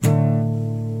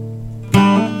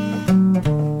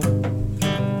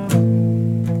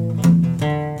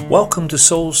Welcome to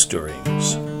Soul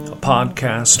Stirrings, a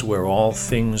podcast where all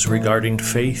things regarding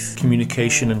faith,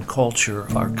 communication, and culture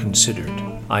are considered.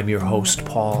 I'm your host,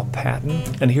 Paul Patton,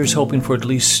 and here's hoping for at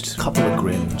least a couple of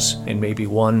grins and maybe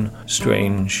one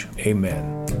strange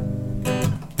amen.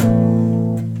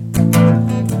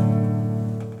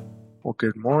 Well,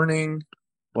 good morning.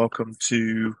 Welcome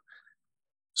to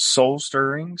Soul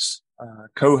Stirrings,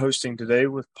 co-hosting today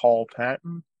with Paul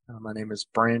Patton. My name is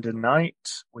Brandon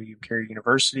Knight, William Carey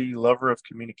University, lover of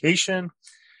communication,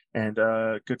 and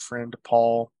a good friend to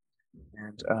Paul,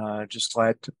 and just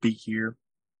glad to be here.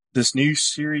 This new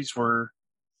series we're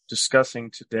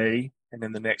discussing today and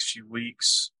in the next few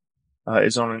weeks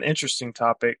is on an interesting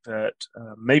topic that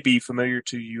may be familiar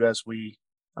to you as we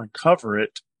uncover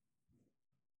it,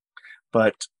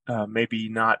 but maybe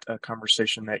not a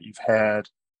conversation that you've had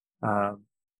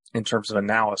in terms of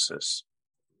analysis.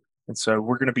 And so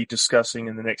we're going to be discussing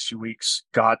in the next few weeks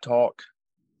God talk,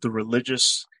 the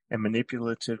religious and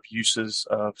manipulative uses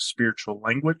of spiritual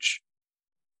language.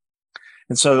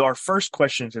 And so our first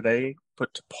question today,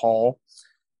 put to Paul,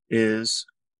 is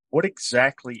what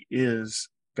exactly is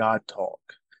God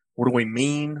talk? What do we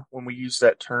mean when we use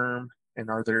that term? And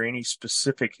are there any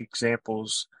specific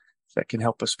examples that can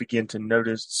help us begin to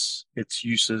notice its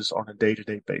uses on a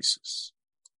day-to-day basis?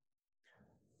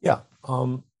 Yeah.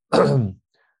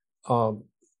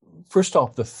 First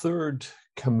off, the third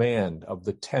command of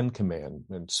the 10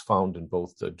 commandments found in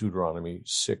both Deuteronomy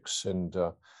 6 and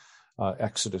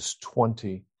Exodus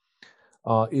 20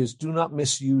 is do not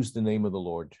misuse the name of the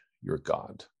Lord your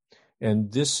God.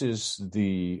 And this is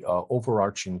the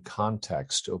overarching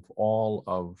context of all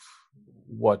of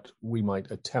what we might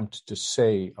attempt to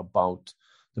say about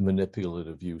the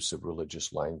manipulative use of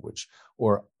religious language,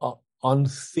 or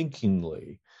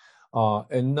unthinkingly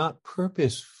and not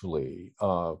purposefully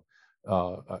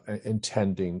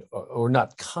intending, or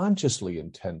not consciously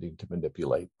intending to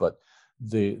manipulate, but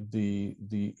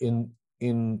in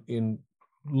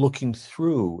looking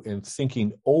through and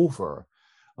thinking over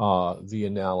the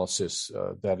analysis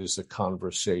that is a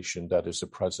conversation, that is a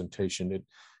presentation, it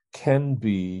can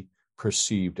be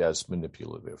perceived as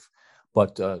manipulative.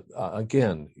 But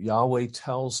again, Yahweh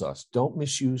tells us, don't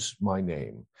misuse my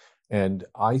name. And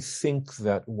I think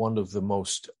that one of the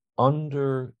most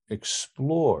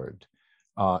underexplored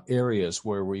areas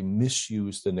where we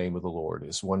misuse the name of the Lord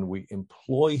is when we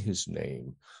employ his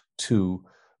name to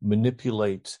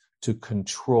manipulate, to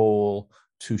control,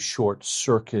 to short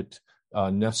circuit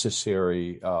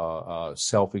necessary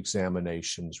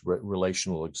self-examinations,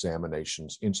 relational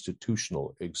examinations,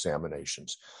 institutional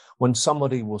examinations. When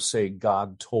somebody will say,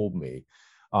 God told me,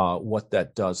 what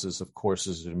that does is, of course,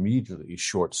 is it immediately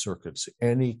short circuits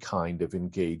any kind of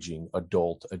engaging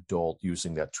adult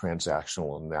using that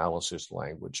transactional analysis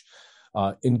language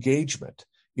engagement.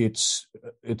 It's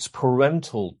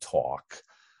parental talk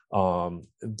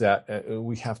that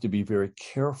we have to be very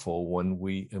careful when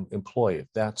we employ it.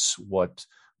 That's what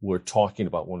we're talking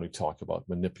about when we talk about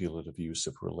manipulative use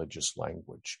of religious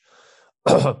language.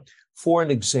 For an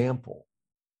example,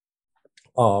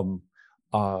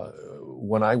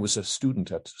 when I was a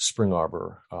student at Spring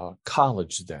Arbor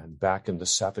College then, back in the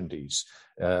 70s,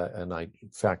 and I,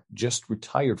 in fact, just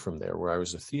retired from there where I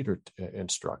was a theater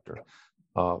instructor,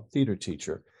 theater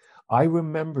teacher, I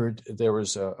remembered there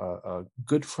was a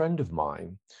good friend of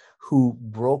mine who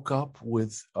broke up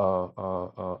with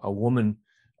a woman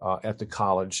at the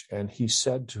college, and he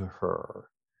said to her,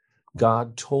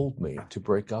 God told me to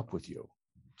break up with you.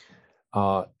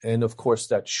 And of course,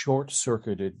 that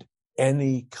short-circuited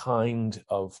any kind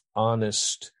of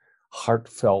honest,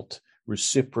 heartfelt,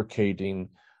 reciprocating,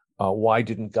 why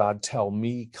didn't God tell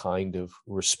me kind of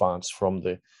response from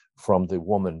the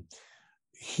woman.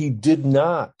 He did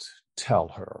not tell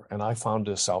her, and I found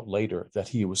this out later, that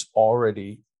he was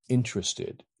already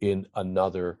interested in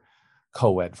another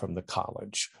co-ed from the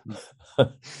college.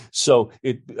 So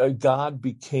God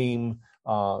became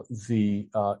the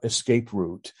escape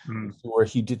route where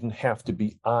he didn't have to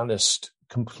be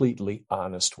completely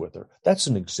honest with her. That's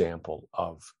an example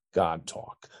of God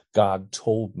talk. God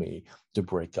told me to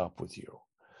break up with you.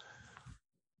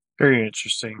 Very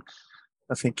interesting.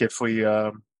 I think if we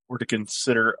were to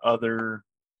consider other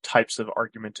types of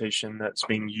argumentation that's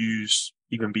being used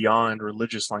even beyond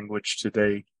religious language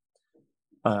today,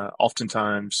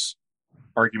 oftentimes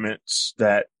arguments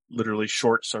that literally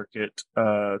short circuit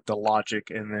the logic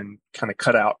and then kind of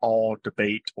cut out all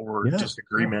debate or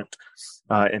disagreement.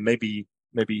 And maybe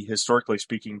historically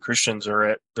speaking, Christians are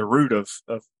at the root of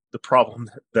the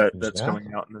problem that's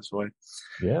coming out in this way.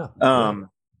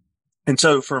 And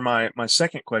so for my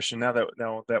second question, now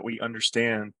that we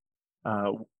understand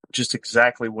just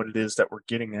exactly what it is that we're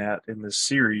getting at in this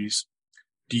series.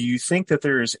 Do you think that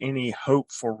there is any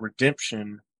hope for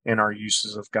redemption in our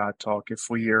uses of God talk if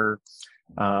we are,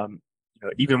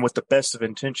 even with the best of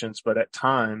intentions, but at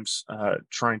times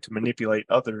trying to manipulate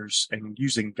others and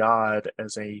using God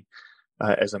as a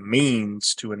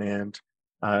means to an end?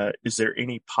 Is there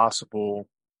any possible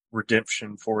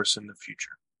redemption for us in the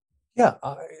future? Yeah,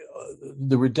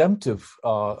 the redemptive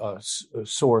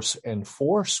source and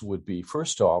force would be,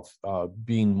 first off,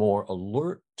 being more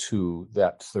alert to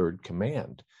that third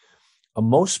command.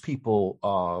 Most people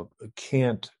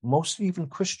most even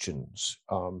Christians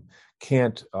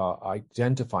can't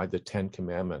identify the Ten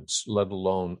Commandments, let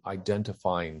alone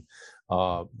identifying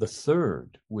the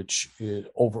third, which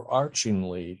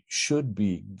overarchingly should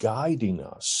be guiding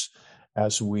us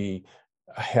as we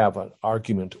have an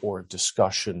argument or a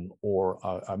discussion or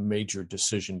a major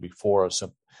decision before us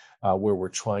where we're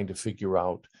trying to figure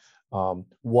out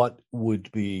what would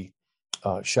be,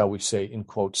 shall we say, in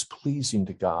quotes, pleasing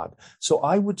to God. So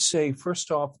I would say,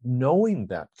 first off, knowing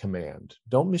that command,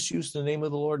 don't misuse the name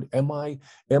of the Lord. Am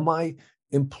I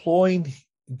employing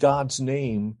God's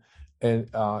name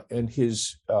and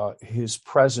his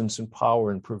presence and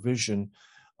power and provision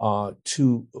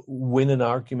to win an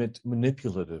argument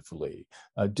manipulatively,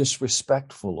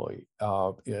 disrespectfully,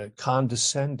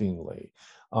 condescendingly?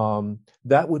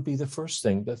 That would be the first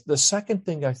thing. The second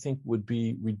thing, I think, would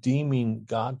be redeeming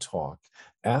God talk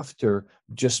after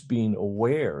just being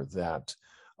aware that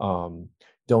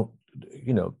don't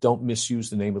misuse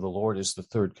the name of the Lord is the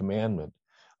third commandment.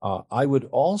 I would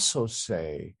also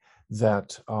say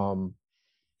that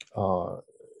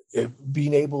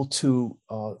being able to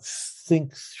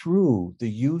think through the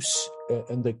use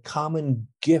and the common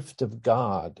gift of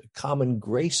God, common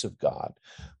grace of God.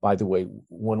 By the way,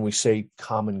 when we say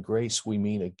common grace, we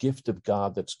mean a gift of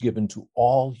God that's given to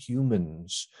all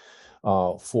humans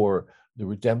for the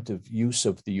redemptive use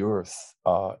of the earth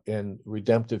and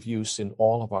redemptive use in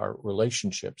all of our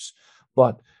relationships.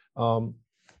 But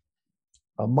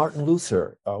Martin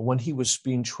Luther, when he was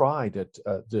being tried at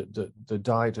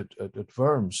died at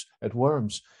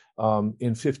Worms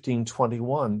in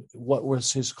 1521, what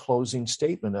was his closing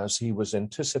statement as he was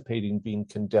anticipating being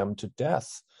condemned to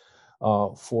death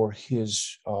for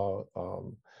his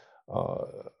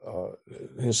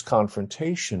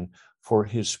confrontation, for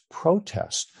his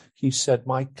protest? He said,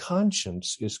 "My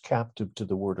conscience is captive to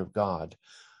the word of God.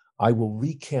 I will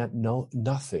recant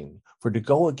nothing, for to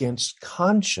go against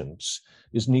conscience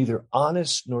is neither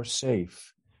honest nor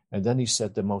safe." And then he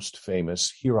said the most famous,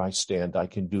 "Here I stand, I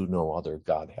can do no other,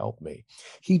 God help me."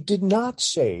 He did not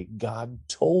say, "God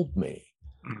told me."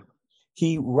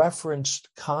 He referenced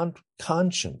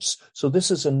conscience. So this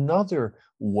is another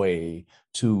way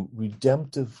to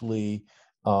redemptively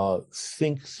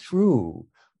think through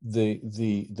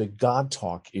the God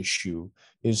talk issue,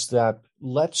 is that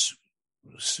let's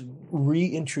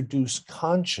reintroduce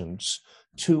conscience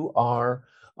to our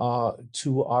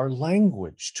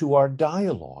language, to our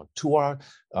dialogue, to our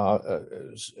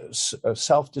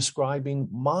self-describing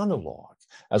monologue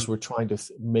as we're trying to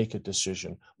make a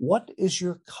decision. What is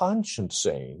your conscience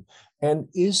saying? And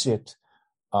is it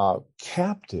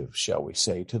captive, shall we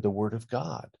say, to the Word of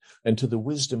God and to the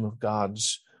wisdom of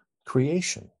God's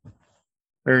creation?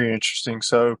 Very interesting.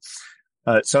 So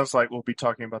it sounds like we'll be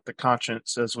talking about the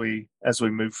conscience as we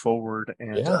move forward.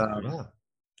 And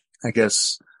I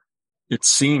guess it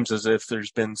seems as if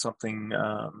there's been something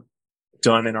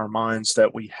done in our minds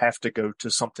that we have to go to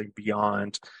something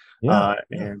beyond.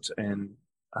 And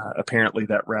apparently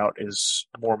that route is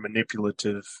more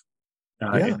manipulative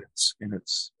in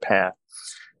its path.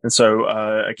 And so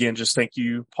again, just thank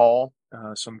you, Paul.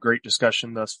 Some great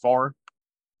discussion thus far.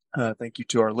 Thank you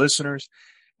to our listeners.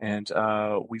 And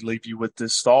we leave you with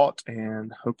this thought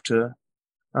and hope to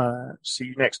see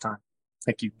you next time.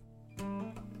 Thank you.